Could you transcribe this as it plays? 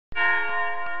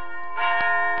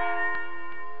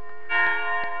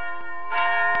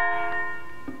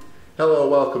Hello,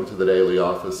 welcome to the Daily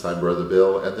Office. I'm Brother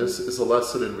Bill, and this is a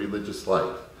lesson in religious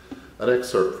life, an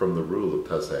excerpt from the Rule of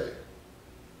Taize.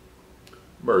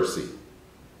 Mercy.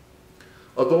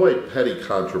 Avoid petty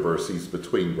controversies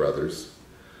between brothers.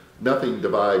 Nothing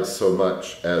divides so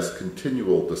much as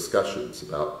continual discussions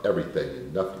about everything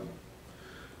and nothing.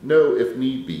 Know, if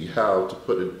need be, how to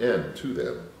put an end to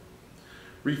them.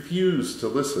 Refuse to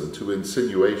listen to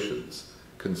insinuations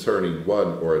concerning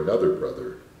one or another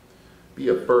brother. Be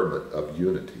a ferment of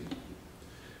unity.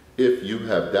 If you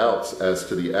have doubts as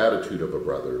to the attitude of a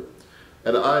brother,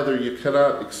 and either you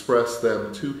cannot express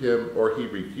them to him or he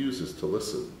refuses to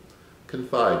listen,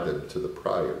 confide them to the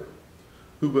prior,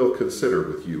 who will consider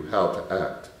with you how to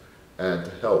act and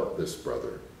to help this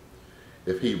brother.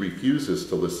 If he refuses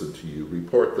to listen to you,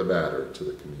 report the matter to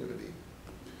the community.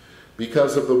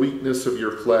 Because of the weakness of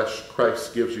your flesh,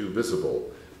 Christ gives you visible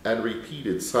and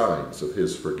repeated signs of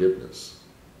his forgiveness.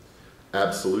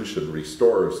 Absolution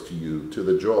restores to you to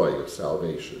the joy of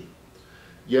salvation.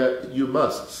 Yet you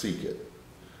must seek it.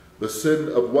 The sin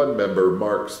of one member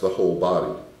marks the whole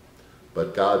body,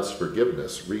 but God's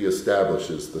forgiveness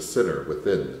reestablishes the sinner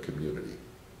within the community.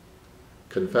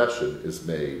 Confession is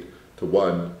made to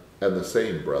one and the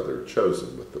same brother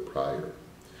chosen with the prior.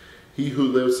 He who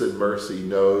lives in mercy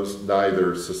knows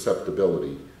neither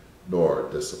susceptibility nor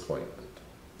disappointment.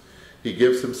 He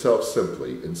gives himself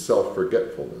simply in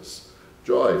self-forgetfulness,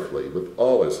 joyfully with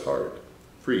all his heart,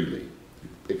 freely,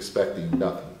 expecting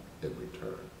nothing in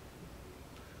return.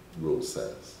 Rule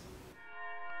says.